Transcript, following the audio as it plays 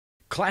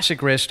Classic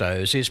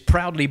Restos is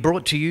proudly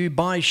brought to you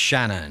by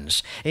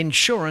Shannons,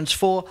 insurance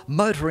for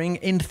motoring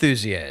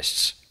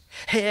enthusiasts,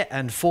 Hare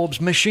and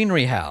Forbes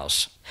Machinery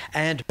House,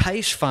 and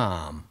Pace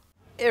Farm.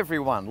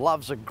 Everyone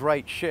loves a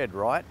great shed,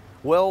 right?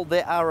 Well,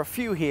 there are a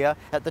few here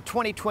at the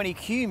 2020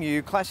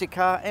 Kumeu Classic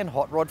Car and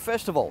Hot Rod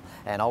Festival,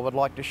 and I would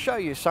like to show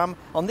you some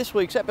on this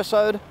week's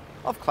episode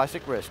of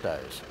Classic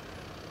Restos.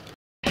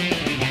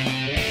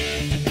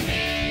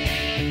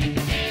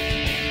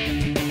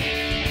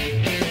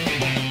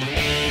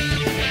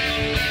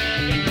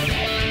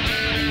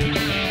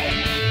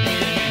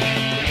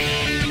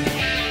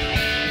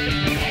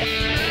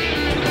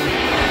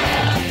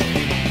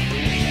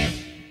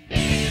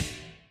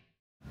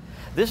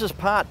 This is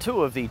part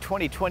 2 of the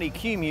 2020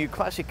 Kumeu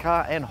Classic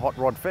Car and Hot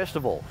Rod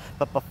Festival.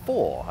 But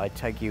before I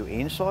take you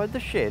inside the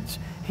sheds,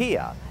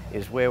 here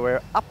is where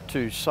we're up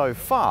to so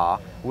far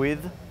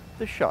with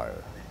the show.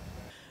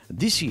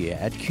 This year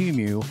at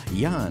Kumeu,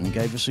 Jan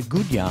gave us a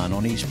good yarn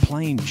on his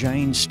plain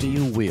Jane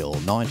steel wheel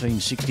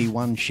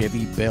 1961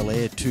 Chevy Bel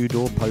Air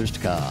two-door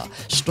post car,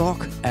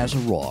 stock as a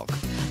rock.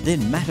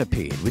 Then Matt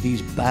appeared with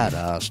his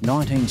badass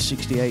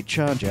 1968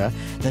 Charger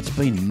that's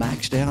been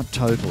maxed out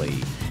totally,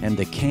 and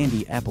the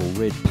candy apple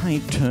red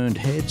paint turned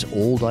heads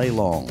all day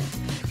long.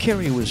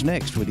 Kerry was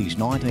next with his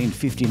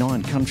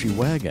 1959 Country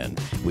Wagon,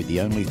 with the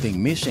only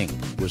thing missing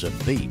was a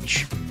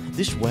beach.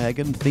 This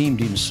wagon,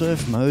 themed in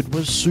surf mode,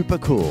 was super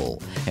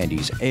cool, and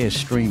his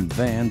Airstream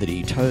van that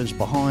he tows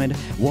behind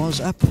was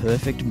a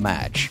perfect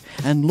match.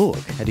 And look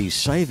at his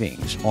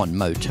savings on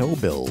motel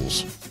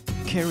bills.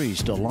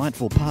 Kerry's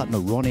delightful partner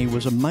Ronnie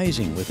was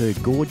amazing with her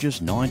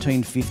gorgeous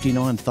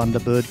 1959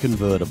 Thunderbird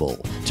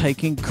convertible,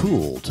 taking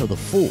cool to the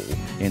full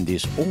in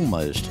this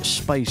almost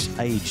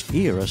space-aged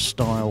era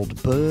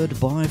styled Bird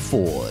by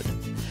Ford.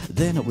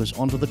 Then it was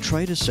onto the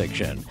trader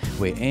section,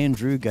 where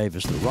Andrew gave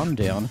us the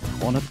rundown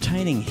on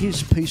obtaining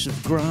his piece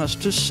of grass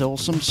to sell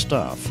some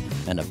stuff,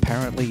 and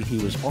apparently he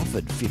was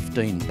offered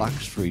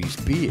 $15 for his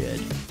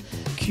beard.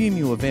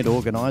 Kumeu event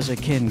organiser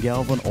Ken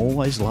Galvin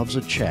always loves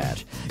a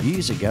chat.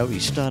 Years ago he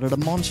started a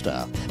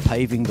monster,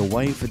 paving the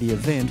way for the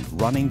event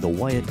running the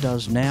way it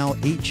does now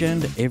each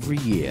and every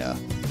year.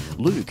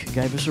 Luke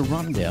gave us a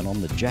rundown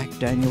on the Jack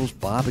Daniel's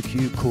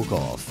Barbecue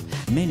Cook-Off.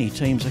 Many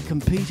teams are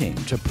competing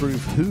to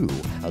prove who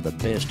are the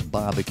best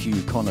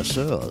barbecue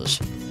connoisseurs.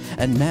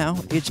 And now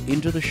it's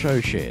into the show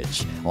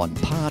sheds on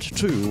part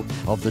 2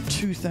 of the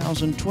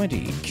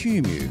 2020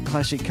 Kumeu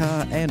Classic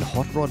Car and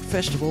Hot Rod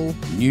Festival,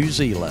 New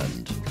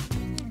Zealand.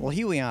 Well,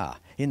 here we are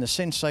in the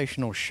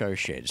sensational show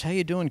sheds. How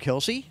you doing,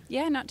 Kelsey?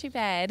 Yeah, not too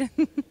bad.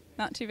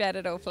 Not too bad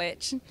at all,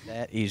 Fletch.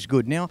 That is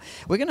good. Now,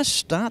 we're going to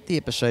start the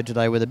episode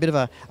today with a bit of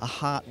a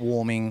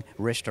heartwarming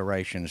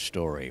restoration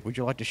story. Would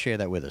you like to share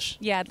that with us?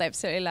 Yeah, I'd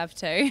absolutely love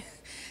to.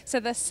 So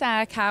this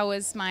car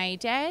was my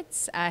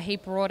dad's. He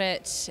brought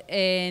it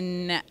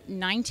in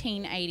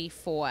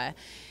 1984.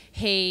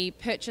 He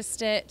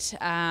purchased it.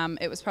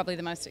 It was probably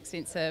the most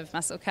expensive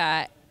muscle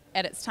car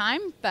at its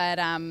time, but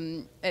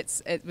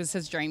it was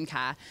his dream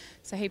car.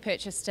 So he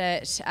purchased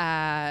it,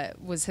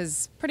 was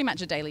his pretty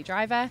much a daily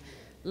driver.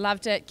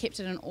 Loved it, kept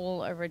it in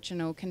all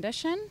original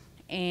condition,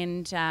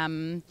 and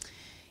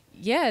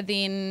yeah,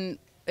 then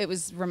it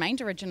was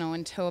remained original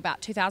until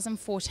about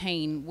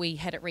 2014. We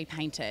had it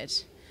repainted.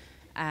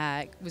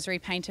 It was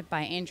repainted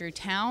by Andrew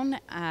Town.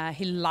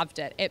 He loved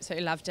it,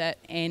 absolutely loved it,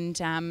 and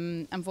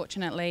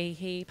unfortunately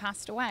he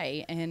passed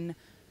away in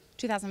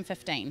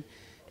 2015.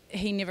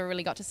 He never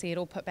really got to see it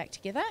all put back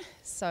together,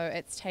 so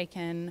it's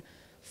taken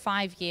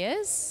 5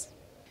 years.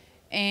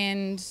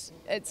 And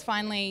it's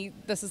finally,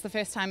 this is the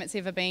first time it's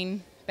ever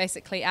been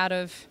basically out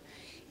of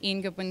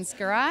Ian Goodwin's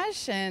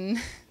garage, and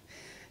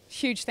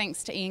huge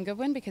thanks to Ian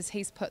Goodwin because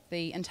he's put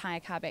the entire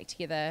car back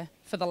together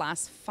for the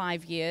last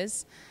 5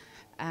 years.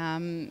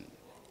 And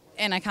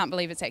I can't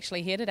believe it's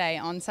actually here today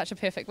on such a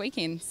perfect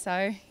weekend,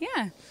 so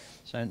yeah.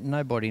 So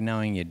nobody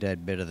knowing your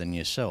dad better than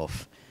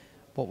yourself,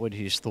 what would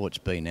his thoughts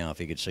be now if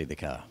he could see the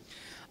car?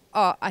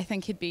 Oh, I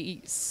think he'd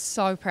be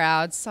so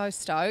proud, so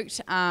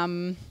stoked.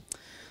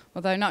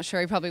 Although not sure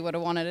he probably would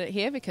have wanted it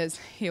here because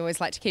he always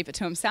liked to keep it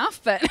to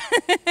himself. But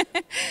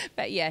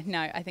but yeah, no,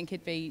 I think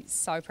he'd be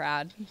so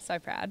proud, so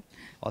proud.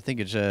 I think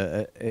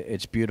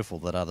it's beautiful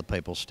that other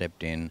people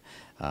stepped in,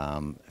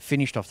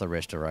 finished off the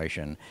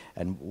restoration,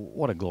 and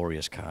what a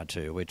glorious car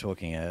too. We're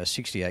talking a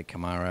 68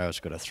 Camaro. It's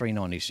got a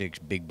 396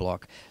 big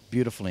block,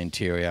 beautiful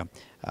interior.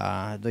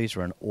 These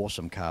were an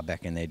awesome car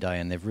back in their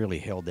day, and they've really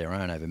held their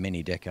own over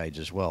many decades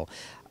as well.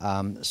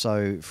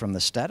 So from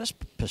the status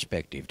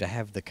perspective, to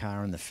have the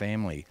car in the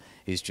family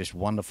is just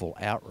wonderful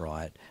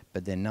outright,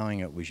 but then knowing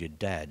it was your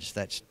dad's,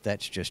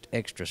 that's just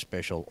extra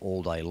special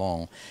all day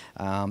long.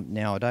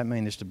 Now, I don't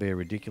mean this to be a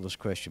ridiculous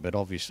question, but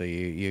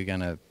obviously you're going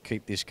to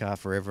keep this car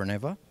forever and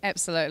ever?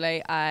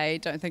 Absolutely. I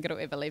don't think it'll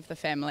ever leave the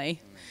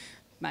family.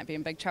 might be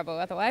in big trouble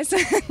otherwise.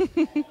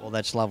 Well,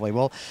 that's lovely.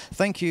 Well,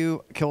 thank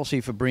you,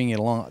 Kelsey, for bringing it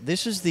along.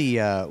 This is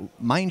the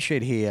main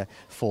shed here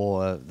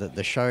for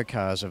the show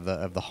cars of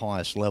the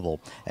highest level.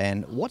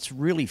 And what's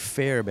really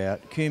fair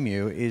about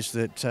Kumeu is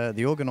that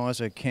the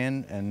organiser,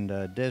 Ken and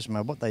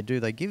Desmo, what they do,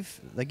 they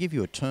give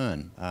you a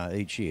turn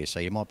each year. So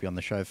you might be on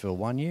the show field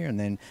one year, and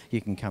then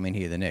you can come in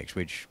here the next,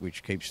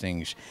 which keeps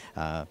things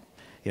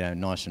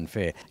nice and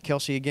fair.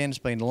 Kelsey, again, it's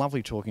been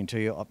lovely talking to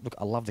you. Look,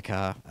 I love the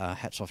car.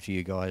 Hats off to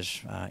you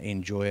guys.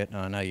 Enjoy it.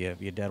 I know your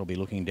dad will be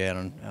looking down,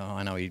 and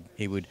I know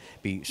he would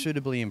be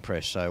suitably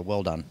impressed, so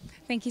well done.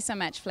 Thank you so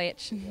much,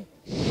 Fletch.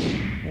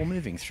 Well,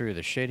 moving through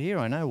the shed here,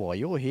 I know why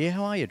you're here.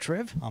 How are you,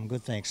 Trev? I'm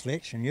good, thanks,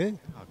 Fletch. And you?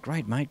 Oh,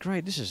 great, mate,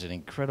 great. This is an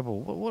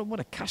incredible, what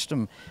a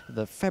custom,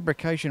 the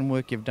fabrication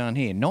work you've done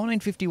here.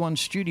 1951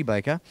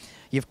 Studebaker.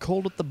 You've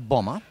called it the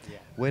Bomber. Yeah.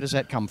 Where does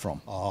that come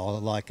from? Oh,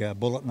 like a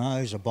bullet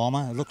nose, a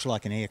bomber. It looks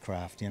like an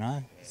aircraft, you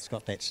know. It's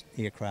got that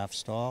aircraft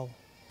style.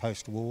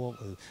 Post-war,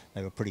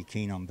 they were pretty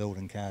keen on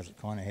building cars that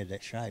kind of had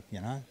that shape,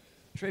 you know.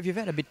 Trev, you've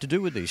had a bit to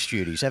do with these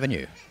Studies, haven't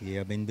you?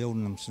 Yeah, I've been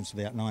building them since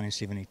about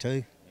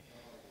 1972.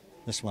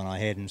 This one I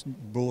had and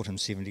brought in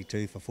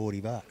 72 for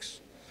 $40.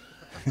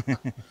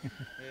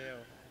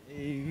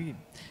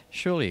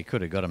 Surely you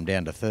could have got them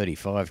down to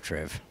 35,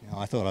 Trev.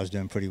 I thought I was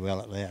doing pretty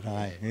well at that,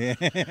 eh?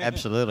 Yeah.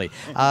 Absolutely.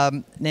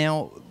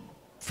 Now,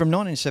 from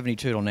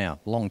 1972 till now,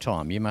 long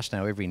time, you must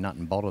know every nut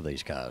and bolt of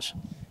these cars.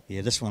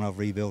 Yeah, this one I've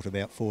rebuilt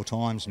about 4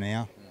 times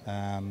now,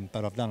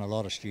 but I've done a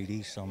lot of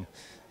Studies. I'm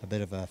a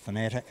bit of a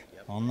fanatic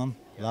on them,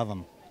 love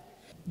them.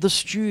 The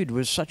Stud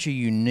was such a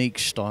unique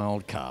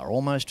styled car,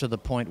 almost to the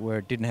point where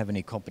it didn't have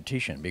any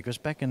competition, because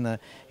back in the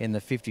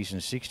 50s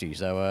and 60s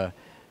they were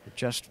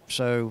just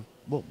so,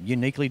 well,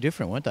 uniquely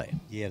different, weren't they?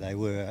 Yeah, they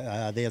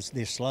were.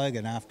 Their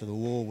slogan after the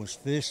war was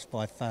first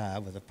by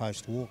far with a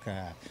post-war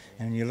car.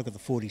 And when you look at the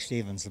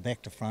 47s, the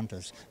back to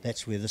fronters,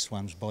 that's where this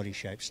one's body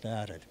shape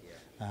started.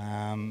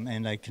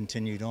 And they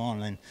continued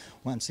on, and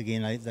once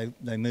again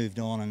they moved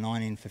on in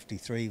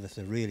 1953 with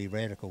the really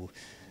radical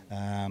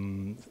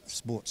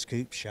sports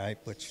coupe shape,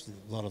 which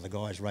a lot of the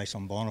guys race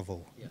on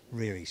Bonneville.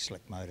 Really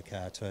slick motor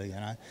car too, you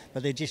know.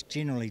 But they're just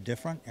generally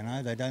different, you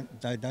know. They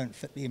don't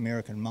fit the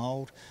American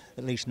mould,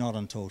 at least not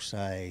until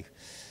say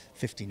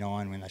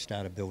 59 when they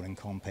started building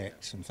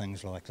compacts and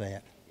things like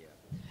that.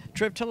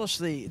 Trev, tell us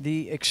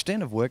the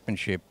extent of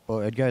workmanship.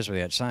 Well, it goes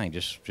without saying,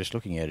 just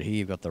looking at it here,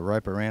 you've got the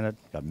rope around it,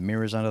 got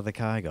mirrors under the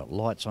car, you've got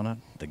lights on it,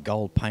 the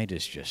gold paint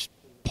is just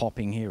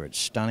popping here, it's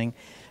stunning.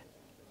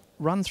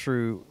 Run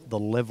through the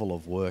level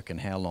of work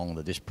and how long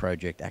that this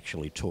project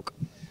actually took.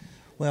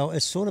 Well,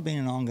 it's sort of been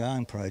an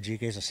ongoing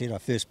project. As I said, I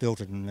first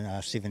built it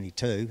in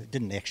 72. It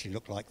didn't actually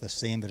look like this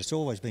then, but it's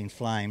always been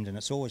flamed and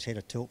it's always had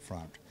a tilt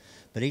front.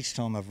 But each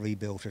time I've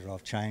rebuilt it,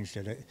 I've changed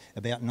it.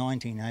 About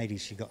 1980,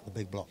 she got the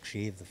big block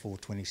Chev, the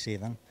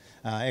 427.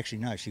 Actually,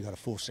 no, she got a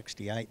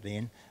 468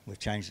 then. We've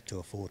changed it to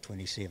a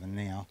 427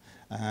 now.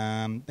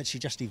 But she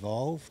just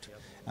evolved.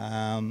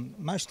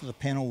 Most of the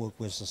panel work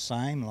was the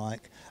same,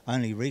 like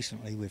only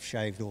recently we've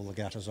shaved all the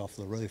gutters off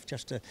the roof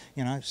just to,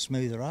 you know,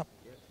 smooth her up.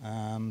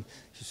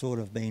 She's sort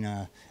of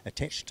been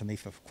attached to me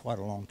for quite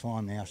a long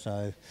time now,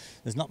 so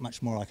there's not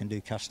much more I can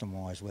do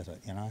custom-wise with it,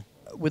 you know.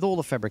 With all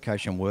the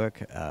fabrication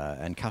work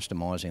and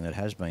customising that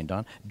has been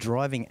done,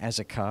 driving as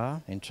a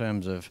car in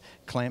terms of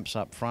clamps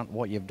up front,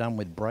 what you've done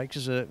with brakes,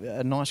 is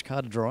a nice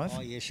car to drive?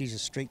 Oh yeah, she's a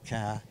street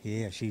car,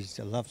 yeah,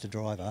 I love to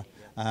drive her.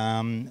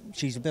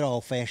 She's a bit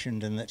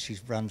old-fashioned in that she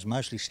runs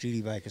mostly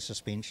Studebaker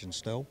suspension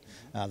still.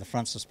 The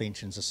front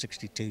suspension's a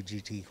 62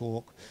 GT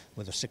Hawk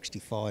with a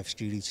 65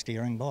 Studi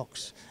steering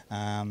box.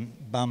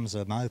 Bum's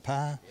a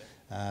Mopar,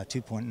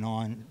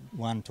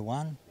 2.91 to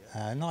 1.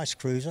 Nice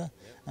cruiser.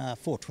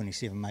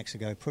 427 makes her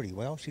go pretty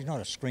well. She's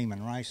not a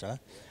screaming racer,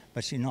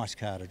 but she's a nice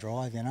car to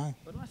drive, you know.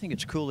 But I think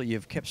it's cool that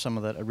you've kept some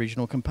of that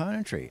original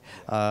componentry.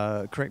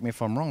 Correct me if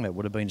I'm wrong, that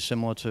would have been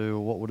similar to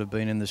what would have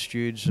been in the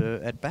Studs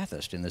at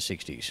Bathurst in the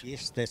 60s.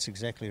 Yes, that's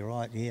exactly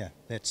right, yeah.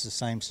 That's the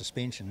same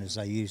suspension as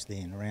they used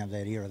then around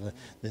that era.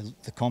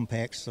 The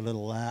compacts, the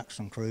little Larks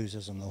and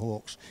Cruisers and the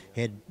Hawks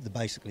had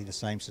basically the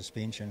same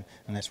suspension,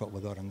 and that's what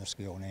we've got in this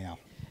girl now.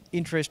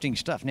 Interesting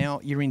stuff.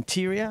 Now, your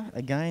interior,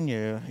 again,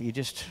 you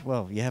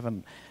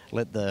haven't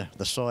let the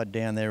side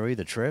down there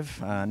either, Trev.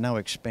 No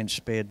expense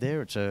spared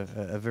there. It's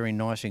a very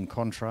nice in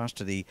contrast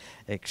to the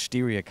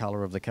exterior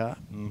colour of the car.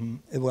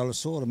 Mm-hmm. Well, it's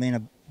sort of meant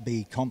to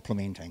be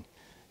complementing,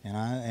 you know,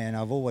 and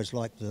I've always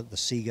liked the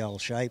seagull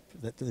shape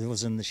that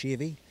was in the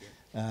Chevy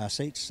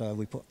seats, so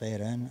we put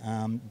that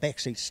in. Back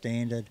seats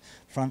standard,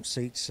 front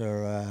seats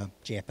are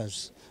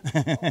Jappers,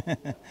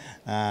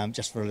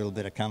 just for a little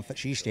bit of comfort.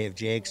 She used to have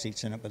Jag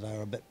seats in it, but they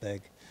were a bit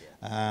big.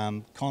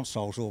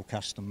 Console's all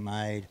custom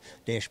made,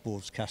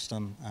 dashboard's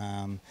custom.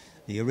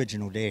 The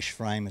original dash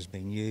frame has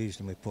been used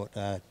and we put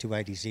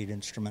 280Z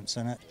instruments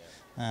in it.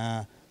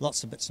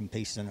 Lots of bits and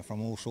pieces in it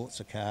from all sorts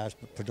of cars,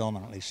 but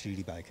predominantly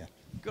Studebaker.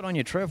 Good on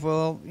you, Trev.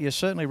 Well, you're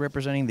certainly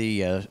representing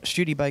the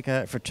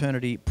Studebaker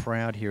fraternity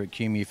proud here at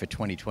Kumeu for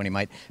 2020,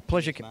 mate.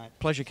 Pleasure, Thanks, mate.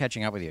 Pleasure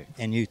catching up with you.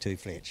 And you too,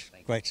 Fletch.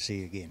 Great to see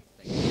you again.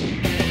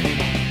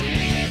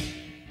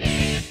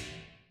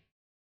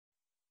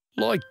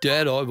 Like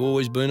Dad, I've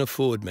always been a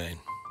Ford man.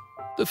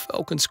 The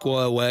Falcon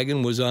Squire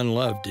wagon was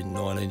unloved in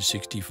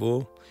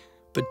 1964,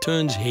 but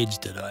turns heads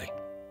today.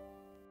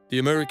 The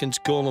Americans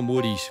call them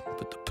woodies,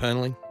 but the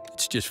panelling,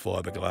 it's just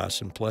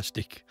fiberglass and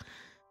plastic.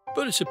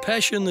 But it's a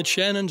passion that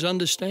Shannons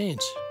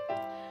understands,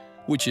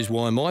 which is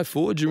why my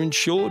Fords are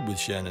insured with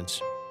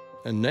Shannons.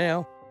 And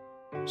now,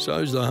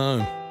 so's the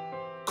home.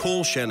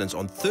 Call Shannons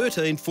on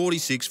 13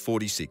 46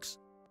 46.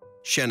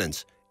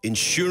 Shannons,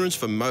 insurance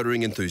for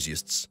motoring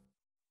enthusiasts.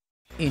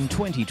 In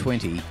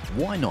 2020,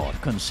 why not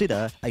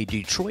consider a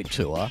Detroit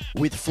tour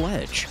with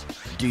Fletch?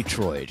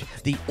 Detroit,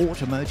 the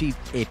automotive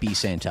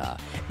epicenter.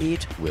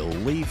 It will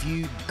leave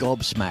you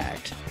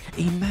gobsmacked.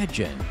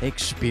 Imagine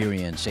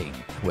experiencing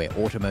where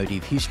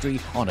automotive history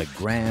on a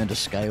grand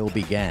scale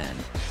began.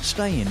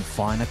 Stay in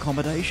fine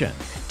accommodation,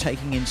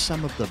 taking in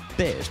some of the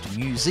best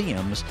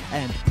museums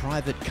and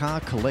private car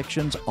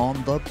collections on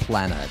the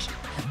planet.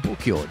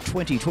 Book your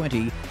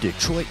 2020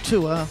 Detroit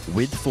tour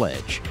with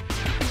Fletch.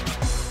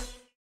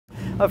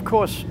 Of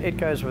course, it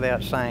goes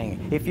without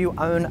saying, if you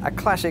own a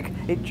classic,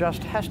 it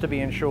just has to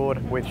be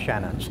insured with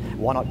Shannons.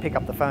 Why not pick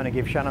up the phone and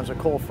give Shannons a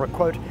call for a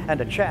quote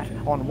and a chat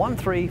on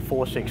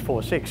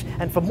 134646.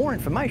 And for more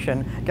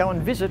information, go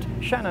and visit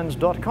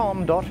shannons.com.au.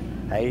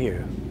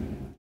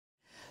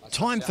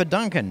 Time for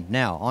Duncan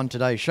now on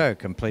today's show,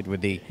 complete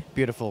with the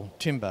beautiful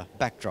timber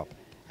backdrop.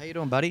 How you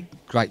doing, buddy?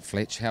 Great,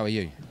 Fletch. How are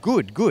you?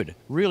 Good, good.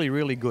 Really,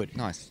 really good.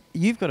 Nice.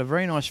 You've got a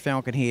very nice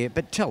Falcon here,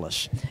 but tell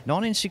us,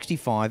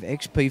 1965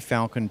 XP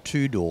Falcon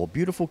two-door,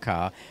 beautiful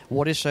car.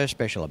 What is so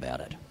special about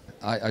it?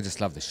 I just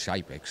love the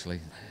shape, actually.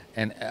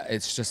 And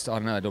it's just, I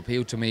don't know, it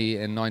appealed to me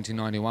in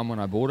 1991 when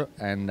I bought it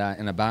and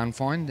in a barn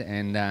find,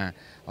 and I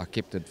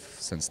kept it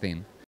since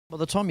then. By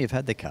the time you've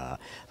had the car,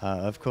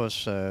 of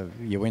course,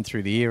 you went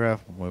through the era,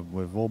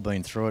 we've all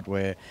been through it,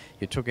 where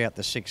you took out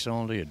the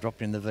six-cylinder, you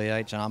dropped in the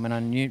V8s. I mean,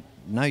 I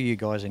know you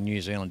guys in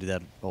New Zealand do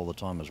that all the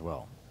time as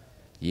well.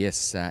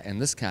 Yes, and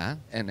this car,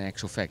 in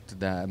actual fact,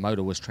 the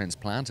motor was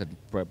transplanted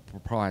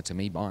prior to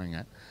me buying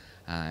it,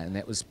 and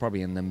that was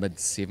probably in the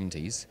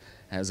mid-70s.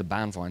 It was a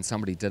barn find.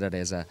 Somebody did it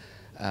as a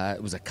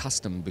it was a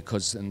custom,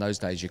 because in those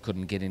days you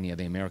couldn't get any of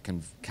the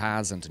American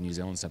cars into New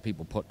Zealand, so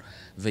people put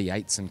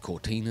V8s and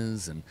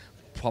Cortinas and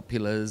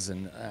Populars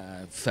and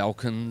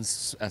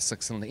Falcons,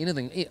 six-cylinder,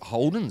 anything,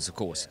 Holdens, of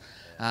course,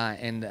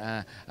 and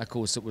of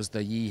course it was the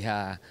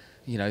Yeehaw,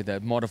 you know, the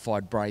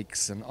modified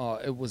brakes, and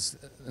it was,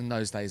 in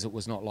those days, it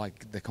was not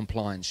like the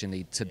compliance you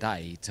need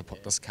today to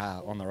put this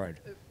car on the road.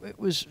 It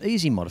was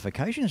easy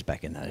modifications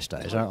back in those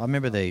days. I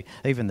remember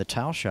even the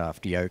tail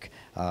shaft yoke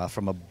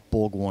from a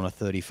Borg Warner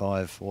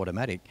 35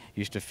 automatic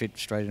used to fit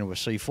straight into a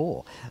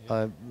C4.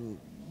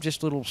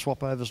 Just little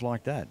swap overs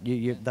like that.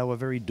 They were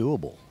very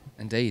doable.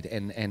 Indeed,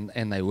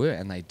 and they were,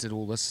 and they did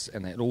all this,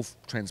 and it all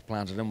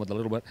transplanted in with a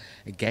little bit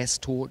of gas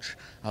torch,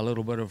 a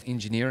little bit of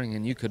engineering,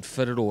 and you could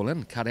fit it all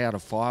in, cut out a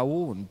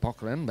firewall and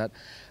pocket in. But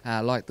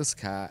like this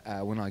car,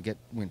 when I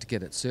went to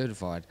get it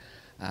certified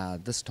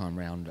this time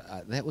round,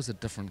 that was a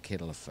different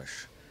kettle of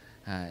fish.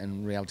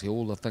 In reality,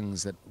 all the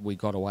things that we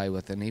got away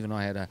with, and even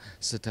I had a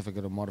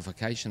certificate of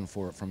modification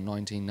for it from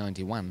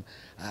 1991,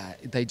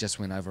 they just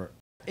went over it.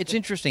 It's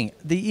interesting.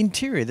 The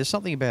interior, there's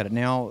something about it.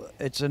 Now,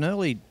 it's an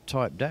early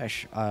type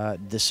dash.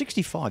 The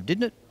 65,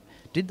 didn't it?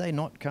 Did they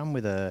not come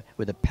with a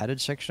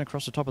padded section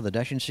across the top of the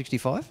dash in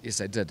 65? Yes,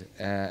 they did.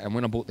 And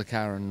when I bought the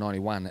car in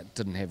 91, it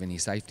didn't have any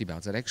safety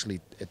belts.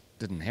 It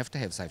didn't have to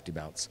have safety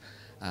belts.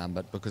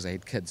 But because I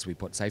had kids, we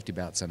put safety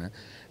belts in it.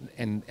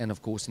 And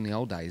of course, in the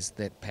old days,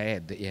 that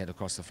pad that you had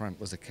across the front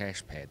was a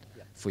cash pad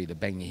for you to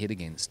bang your head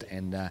against.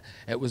 And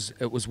it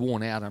was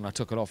worn out, and I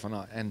took it off.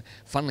 And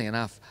funnily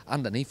enough,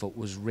 underneath it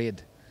was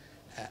red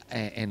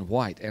and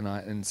white,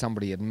 and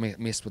somebody had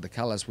messed with the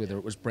colours, whether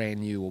it was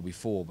brand new or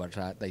before,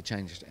 but they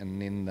changed.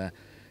 And then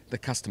the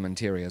custom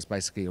interior is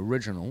basically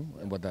original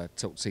with the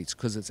tilt seats,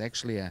 because it's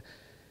actually a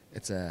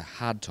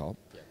hardtop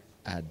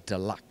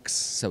deluxe,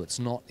 so it's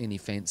not any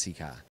fancy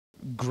car.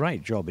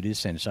 Great job, it is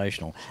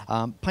sensational.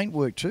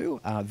 Paintwork too,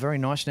 very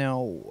nice.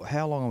 Now,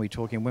 how long are we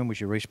talking? When was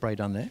your respray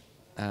done there?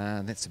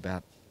 That's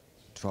about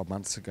 12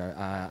 months ago,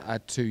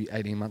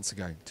 18 months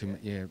ago.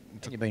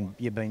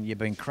 You've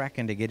been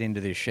cracking to get into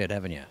this shed,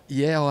 haven't you?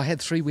 Yeah, I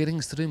had 3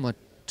 weddings to do.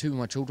 Two of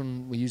my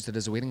children, we used it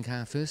as a wedding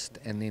car first,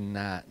 and then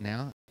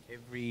now.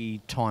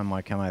 Every time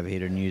I come over here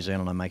to New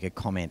Zealand, I make a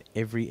comment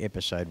every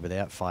episode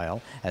without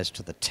fail as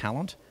to the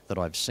talent that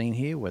I've seen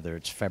here, whether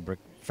it's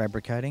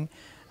fabricating,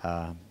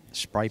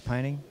 spray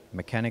painting,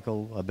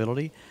 mechanical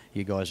ability.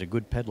 You guys are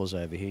good peddlers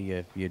over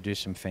here. You do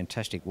some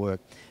fantastic work,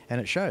 and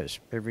it shows.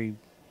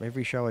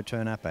 Every show I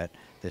turn up at,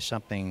 there's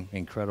something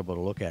incredible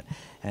to look at.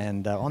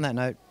 And on that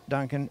note,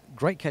 Duncan,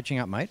 great catching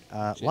up, mate.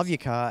 Love your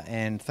car,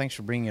 and thanks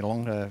for bringing it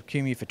along to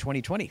Kumeu for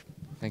 2020.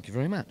 Thank you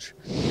very much.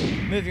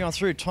 Moving on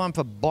through, time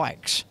for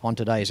bikes on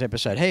today's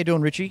episode. How you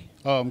doing, Richie?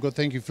 Oh, I'm good,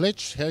 thank you,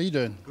 Fletch. How are you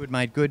doing? Good,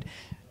 mate, good.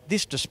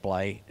 This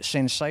display,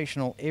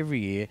 sensational every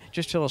year.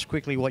 Just tell us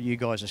quickly what you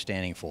guys are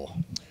standing for.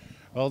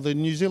 Well, the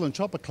New Zealand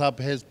Chopper Club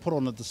has put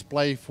on a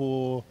display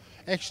for,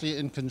 actually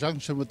in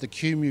conjunction with the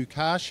Kumeu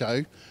Car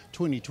Show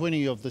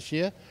 2020 of this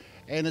year,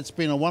 and it's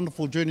been a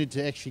wonderful journey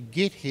to actually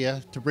get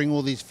here to bring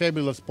all these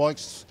fabulous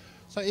bikes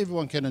so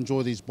everyone can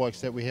enjoy these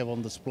bikes that we have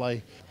on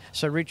display.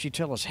 So Richie,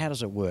 tell us, how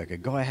does it work? A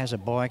guy has a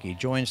bike, he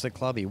joins the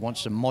club, he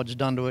wants some mods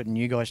done to it, and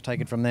you guys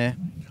take it from there?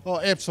 Oh,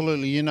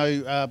 absolutely. You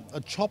know, a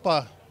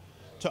chopper,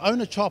 to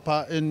own a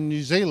chopper in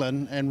New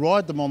Zealand and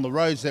ride them on the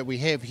roads that we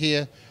have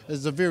here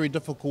is a very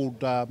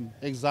difficult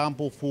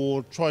example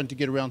for trying to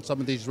get around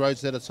some of these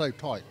roads that are so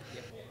tight.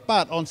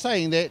 But on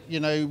saying that, you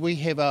know, we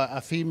have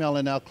a female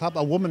in our club,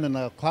 a woman in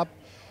our club,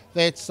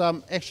 that's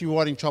actually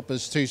riding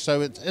choppers too.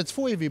 So it's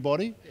for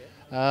everybody.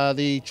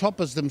 The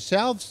choppers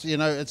themselves, you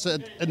know, it's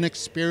an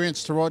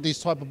experience to ride these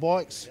type of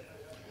bikes.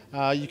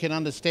 You can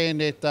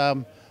understand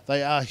that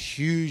they are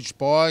huge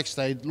bikes.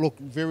 They look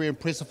very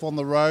impressive on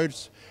the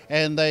roads,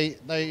 and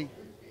they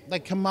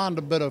command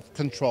a bit of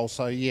control.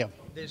 So yeah.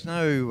 There's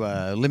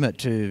no limit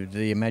to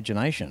the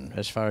imagination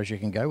as far as you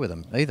can go with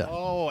them either.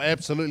 Oh,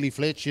 absolutely,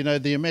 Fletch. You know,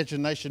 the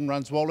imagination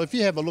runs wild. If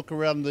you have a look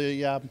around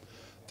the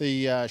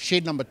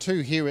shed number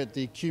 2 here at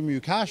the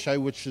Kumeu Car Show,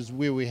 which is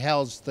where we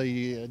house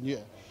the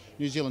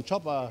New Zealand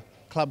Chopper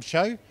Club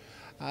show,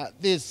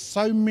 there's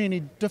so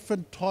many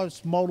different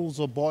types, models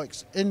of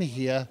bikes in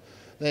here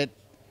that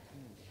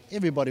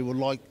everybody would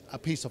like a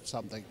piece of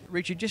something.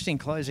 Richard, just in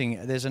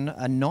closing, there's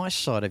a nice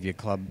side of your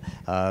club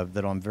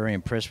that I'm very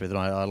impressed with, and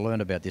I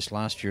learned about this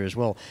last year as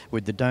well,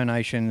 with the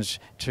donations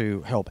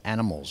to help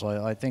animals.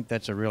 I think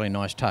that's a really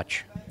nice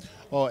touch.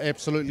 Oh,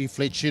 absolutely,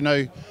 Fletch. You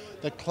know,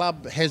 the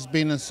club has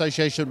been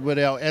associated with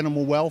our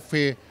animal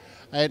welfare,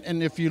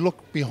 and if you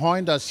look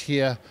behind us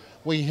here,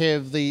 we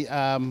have the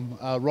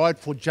Ride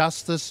for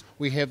Justice.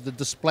 We have the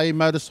display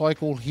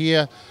motorcycle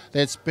here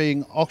that's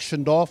being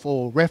auctioned off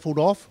or raffled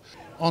off.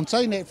 On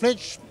saying that,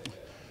 Fletch,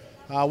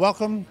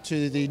 welcome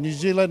to the New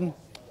Zealand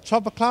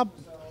Chopper Club,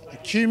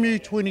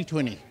 Kumeu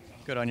 2020.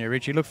 Good on you,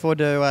 Richie. Look forward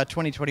to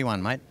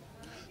 2021, mate.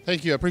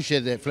 Thank you. I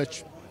appreciate that,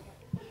 Fletch.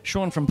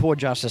 Sean from Poor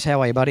Justice,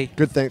 how are you, buddy?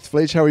 Good, thanks,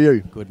 Fletch. How are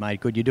you? Good, mate.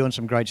 Good. You're doing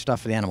some great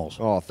stuff for the animals.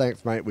 Oh,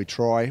 thanks, mate. We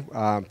try.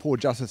 Poor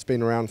Justice has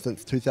been around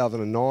since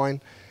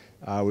 2009.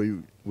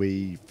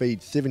 We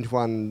feed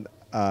 71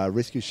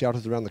 rescue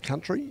shelters around the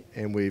country,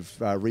 and we've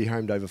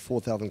rehomed over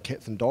 4,000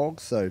 cats and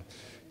dogs. So,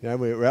 you know,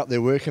 we're out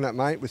there working it,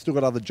 mate. We've still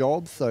got other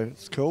jobs, so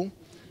it's cool.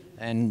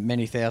 And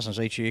many thousands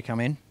each year come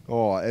in?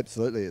 Oh,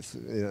 absolutely. It's,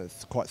 you know,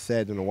 it's quite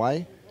sad in a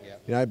way.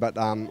 Yep. You know, but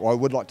I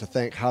would like to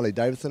thank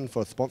Harley-Davidson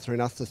for sponsoring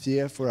us this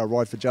year for our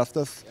Ride for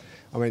Justice.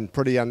 I mean,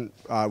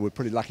 we're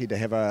pretty lucky to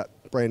have a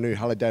brand new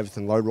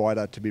Harley-Davidson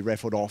lowrider to be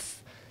raffled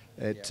off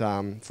at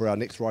for our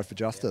next Ride for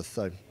Justice.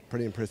 So,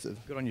 pretty impressive.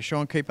 Good on you,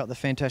 Sean. Keep up the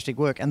fantastic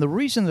work. And the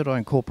reason that I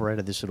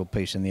incorporated this little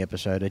piece in the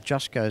episode, it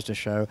just goes to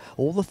show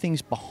all the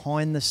things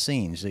behind the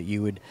scenes that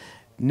you would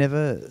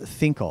never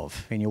think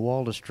of in your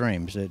wildest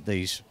dreams that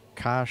these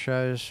car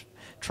shows,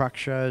 truck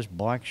shows,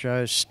 bike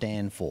shows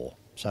stand for.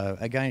 So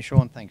again,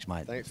 Sean, thanks,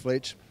 mate. Thanks,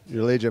 Fletch.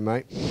 You're a legend,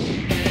 mate.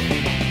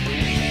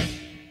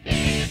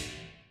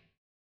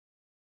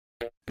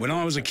 When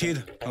I was a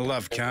kid, I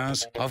loved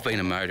cars. I've been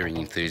a motoring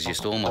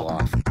enthusiast all my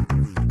life.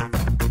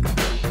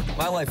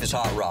 My life is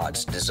hot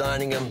rods,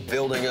 designing them,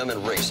 building them,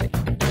 and racing.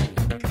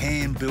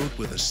 Hand-built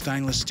with a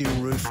stainless steel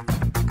roof.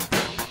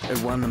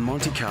 I've won the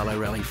Monte Carlo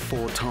Rally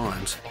 4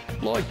 times.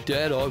 Like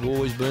Dad, I've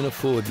always been a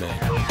Ford man.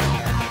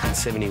 In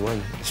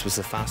 '71, this was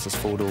the fastest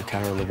 4-door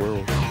car in the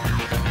world.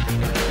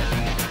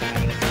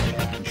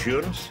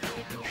 Insurance?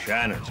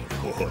 Shannons,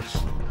 of course.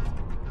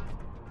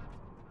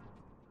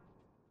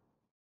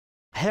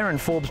 Hare &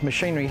 Forbes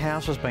Machinery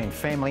House has been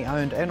family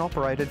owned and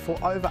operated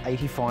for over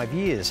 85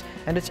 years,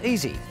 and it's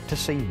easy to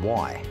see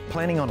why.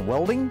 Planning on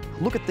welding?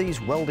 Look at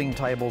these welding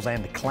tables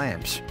and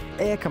clamps,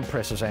 air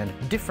compressors and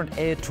different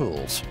air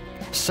tools,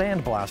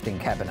 sandblasting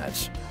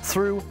cabinets,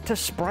 through to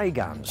spray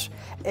guns.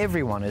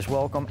 Everyone is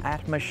welcome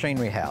at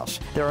Machinery House.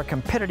 There are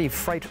competitive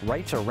freight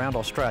rates around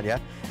Australia,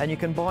 and you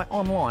can buy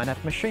online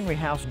at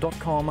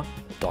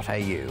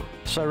machineryhouse.com.au.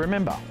 So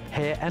remember,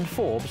 Hare &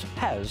 Forbes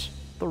has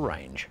the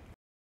range.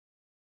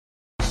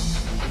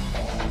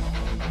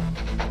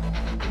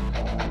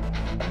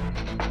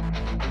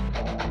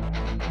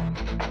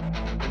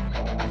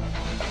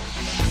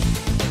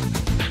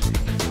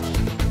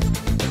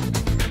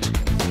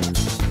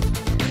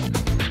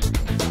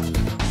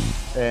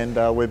 And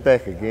we're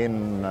back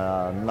again,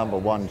 number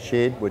 1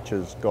 shed, which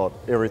has got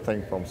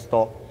everything from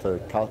stock to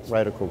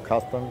radical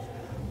customs,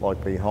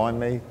 like behind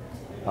me.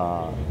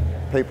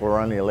 People are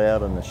only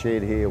allowed in the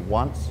shed here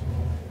once,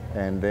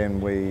 and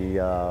then we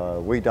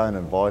don't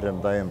invite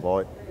them, they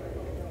invite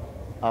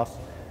us.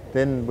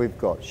 Then we've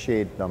got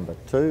shed number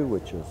 2,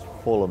 which is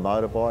full of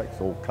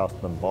motorbikes, all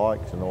custom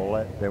bikes and all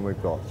that. Then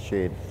we've got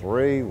shed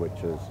 3,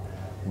 which is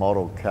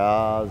model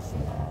cars.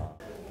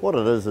 What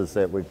it is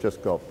that we've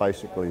just got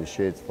basically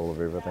sheds full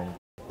of everything.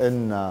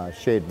 In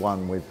shed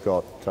 1 we've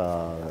got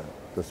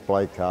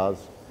display cars,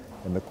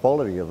 and the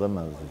quality of them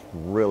is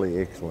really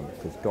excellent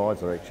because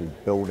guys are actually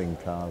building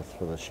cars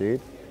for the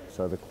shed.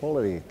 So the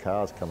quality of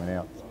cars coming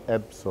out is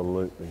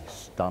absolutely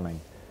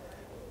stunning.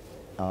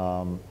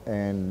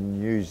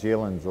 And New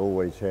Zealand's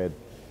always had,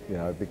 you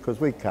know, because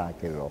we can't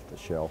get it off the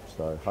shelf,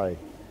 so hey,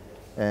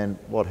 And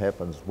what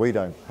happens, we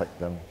don't pick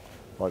them.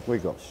 Like, we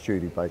got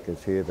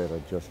Studebakers here that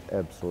are just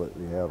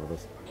absolutely out of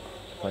this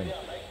thing.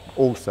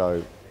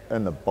 Also,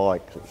 in the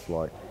bikes, it's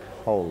like,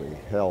 holy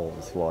hell,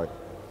 it's like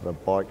the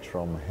bikes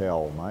from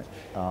hell, mate.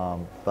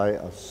 They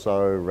are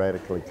so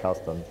radically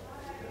custom.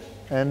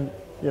 And,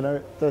 you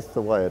know, that's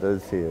the way it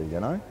is here, you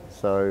know.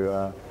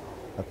 So,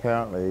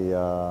 apparently,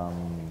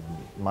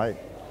 mate,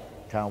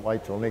 can't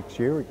wait till next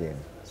year again.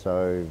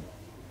 So,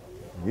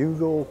 you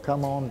all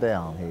come on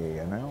down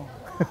here, you know.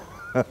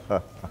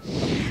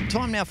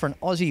 Time now for an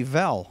Aussie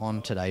Val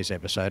on today's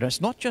episode.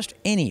 It's not just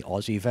any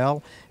Aussie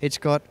Val, it's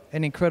got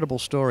an incredible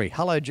story.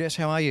 Hello Jess,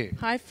 how are you?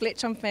 Hi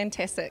Fletch, I'm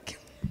fantastic.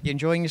 You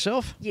enjoying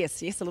yourself?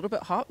 Yes, a little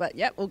bit hot, but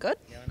yep, all good.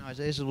 Yeah, I know,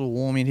 there's a little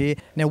warm in here.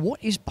 Now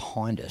what is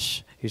behind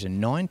us is a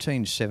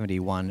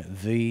 1971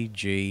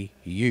 VG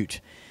Ute.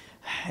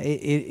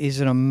 It is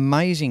an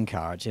amazing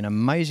car, it's in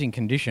amazing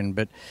condition,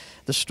 but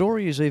the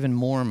story is even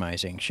more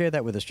amazing. Share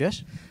that with us,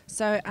 Jess.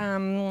 So,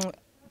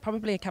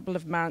 probably a couple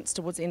of months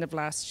towards the end of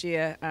last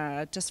year,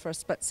 just for a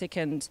split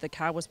second, the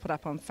car was put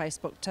up on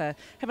Facebook to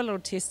have a little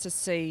test to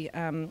see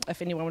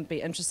if anyone would be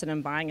interested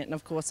in buying it. And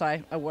of course,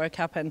 I woke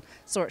up and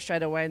saw it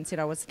straight away and said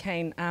I was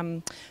keen.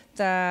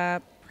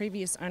 The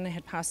previous owner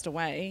had passed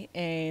away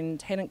and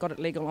hadn't got it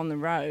legal on the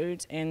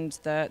road, and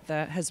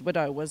his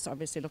widow was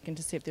obviously looking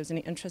to see if there was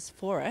any interest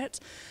for it.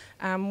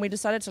 We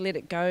decided to let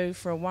it go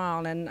for a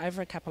while, and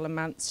over a couple of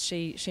months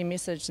she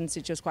messaged and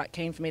said she was quite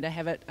keen for me to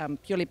have it,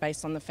 purely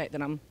based on the fact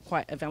that I'm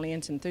quite a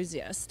valiant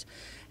enthusiast.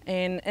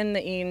 And in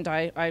the end,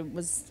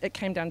 it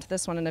came down to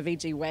this one in a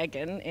VG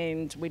wagon,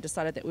 and we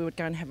decided that we would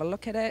go and have a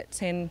look at it.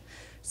 And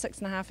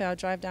 6.5 hour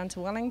drive down to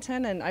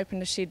Wellington and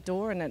opened a shed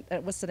door, and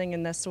it was sitting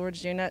in the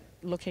storage unit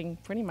looking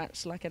pretty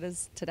much like it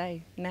is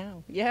today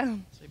now. Yeah.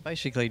 So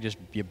basically just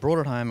you brought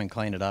it home and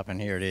cleaned it up,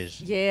 and here it is.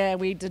 Yeah,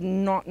 we did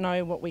not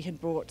know what we had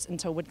brought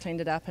until we'd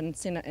cleaned it up and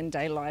seen it in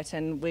daylight,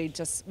 and we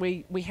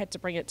had to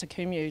bring it to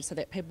Kumeu so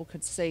that people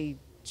could see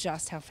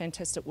just how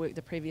fantastic work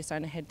the previous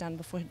owner had done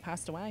before he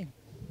passed away.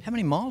 How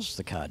many miles has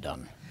the car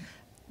done?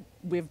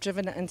 We've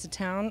driven it into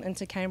town,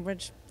 into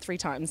Cambridge, 3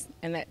 times,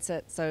 and that's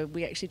it. So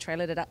we actually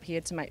trailered it up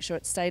here to make sure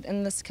it stayed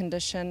in this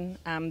condition,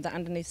 the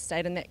underneath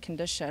stayed in that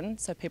condition,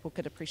 so people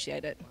could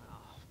appreciate it.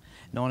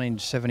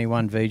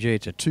 1971 VG,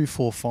 it's a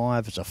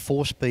 245, it's a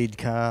 4-speed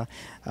car,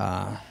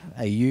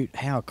 a Ute,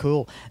 how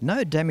cool.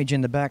 No damage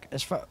in the back.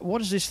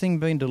 What has this thing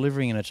been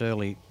delivering in its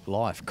early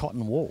life?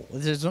 Cotton wool.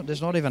 There's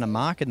not even a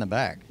mark in the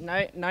back.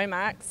 No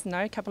marks,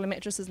 no couple of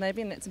mattresses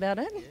maybe, and that's about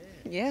it.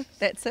 Yeah,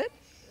 that's it.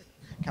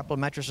 A couple of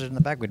mattresses in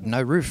the back with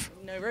no roof.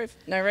 No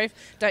roof.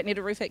 Don't need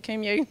a roof at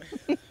Kumeu.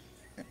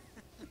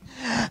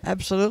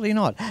 Absolutely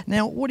not.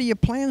 Now, what are your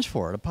plans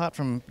for it, apart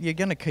from you're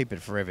going to keep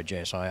it forever,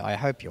 Jess? I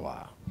hope you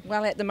are.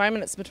 Well, at the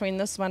moment it's between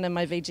this one and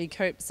my VG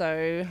Coupe,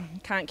 so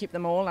can't keep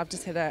them all. I've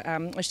just had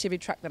a Chevy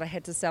truck that I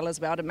had to sell as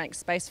well to make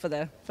space for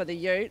the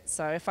Ute.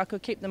 So if I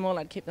could keep them all,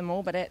 I'd keep them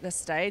all. But at this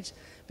stage,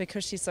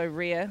 because she's so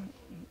rare,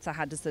 it's a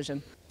hard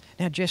decision.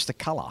 Now, Jess, the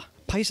colour.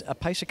 A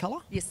Pacer colour?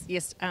 Yes.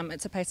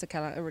 It's a Pacer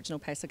colour, original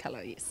Pacer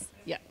colour, yes.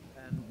 Yeah.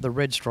 The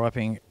red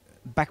striping,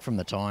 back from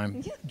the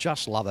time,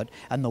 just love it.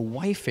 And the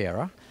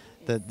Wayfarer,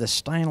 the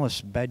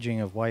stainless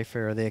badging of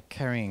Wayfarer, they're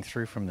carrying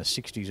through from the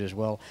 60s as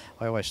well.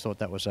 I always thought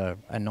that was a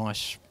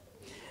nice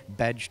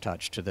badge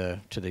touch to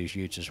these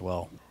Utes as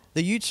well.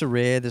 The Utes are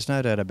rare, there's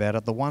no doubt about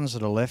it. The ones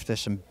that are left,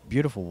 there's some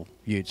beautiful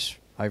Utes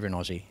over in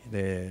Aussie.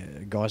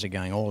 The guys are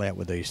going all out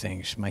with these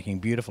things, making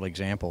beautiful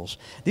examples.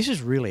 This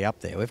is really up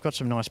there. We've got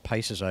some nice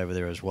Pacers over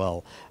there as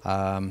well.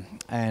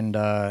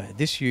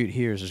 This Ute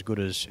here is as good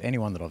as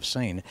anyone that I've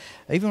seen.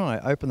 Even when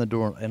I open the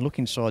door and look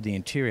inside the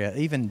interior,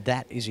 even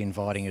that is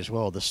inviting as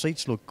well. The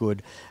seats look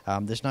good.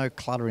 There's no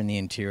clutter in the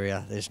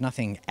interior. There's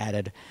nothing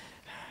added.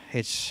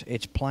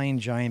 It's plain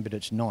Jane, but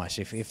it's nice,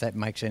 if that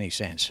makes any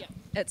sense.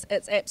 Yeah.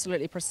 It's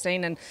absolutely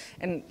pristine,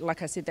 and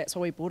like I said, that's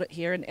why we bought it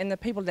here. And the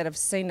people that have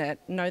seen it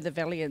know the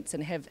valiance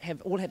and have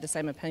all had the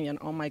same opinion.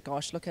 Oh my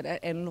gosh, look at it,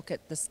 and look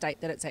at the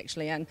state that it's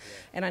actually in.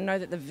 And I know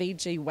that the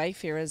VG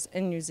Wayfarers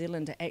in New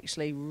Zealand are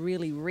actually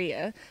really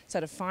rare. So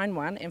to find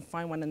one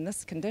in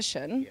this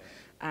condition.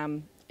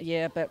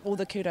 Yeah, but all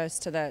the kudos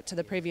to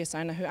the previous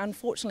owner, who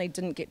unfortunately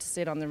didn't get to see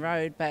it on the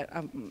road, but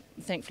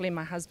thankfully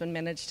my husband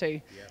managed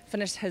to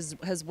finish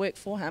his work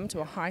for him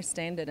to a high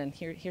standard, and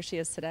here she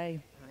is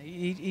today.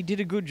 He did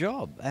a good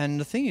job, and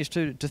the thing is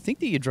to think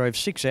that you drove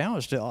 6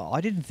 hours.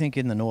 I didn't think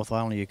in the North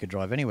Island you could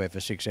drive anywhere for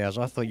 6 hours.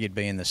 I thought you'd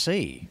be in the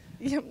sea.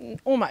 Yeah,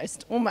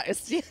 almost,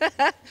 yeah.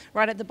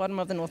 Right at the bottom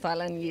of the North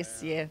Island,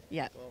 yes,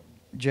 yeah.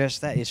 Jess,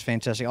 that is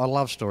fantastic. I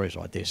love stories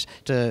like this.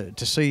 To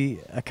see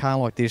a car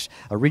like this,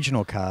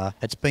 original car,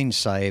 it's been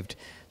saved,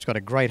 it's got a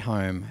great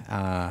home,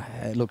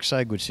 it looks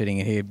so good sitting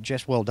in here.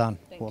 Jess, well done.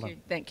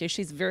 Thank you.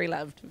 She's very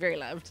loved, very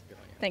loved.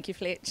 Thank you,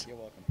 Fletch. You're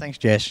welcome. Thanks,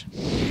 Jess.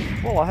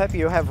 Well, I hope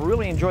you have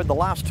really enjoyed the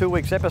last 2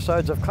 weeks'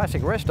 episodes of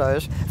Classic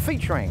Restos,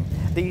 featuring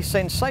the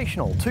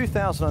sensational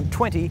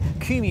 2020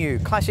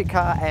 Kumeu Classic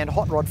Car and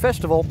Hot Rod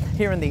Festival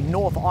here in the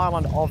North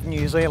Island of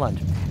New Zealand.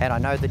 and I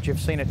know that you've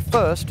seen it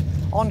first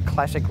on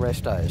Classic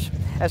Restos.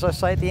 As I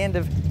say at the end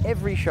of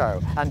every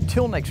show,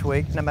 until next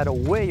week, no matter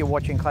where you're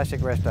watching Classic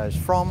Restos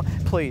from,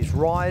 please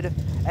ride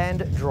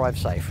and drive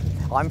safe.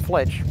 I'm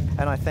Fletch,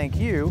 and I thank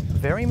you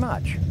very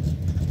much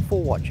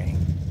for watching.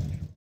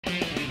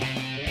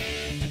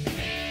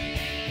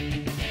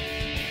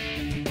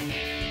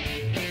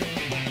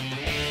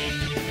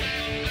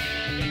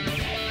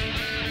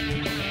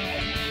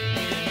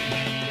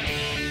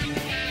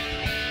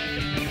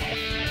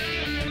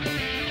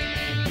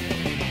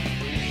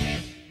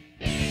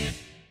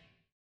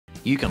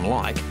 You can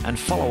like and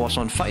follow us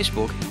on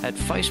Facebook at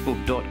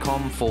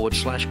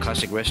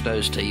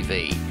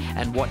facebook.com/ClassicRestosTV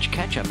and watch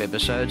catch-up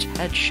episodes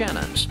at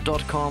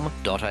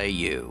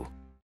shannons.com.au.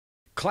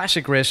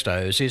 Classic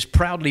Restos is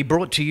proudly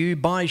brought to you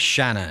by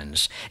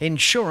Shannons,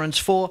 insurance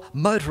for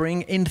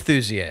motoring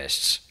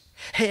enthusiasts,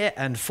 Hare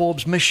and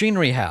Forbes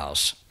Machinery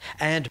House,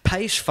 and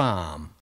Pace Farm.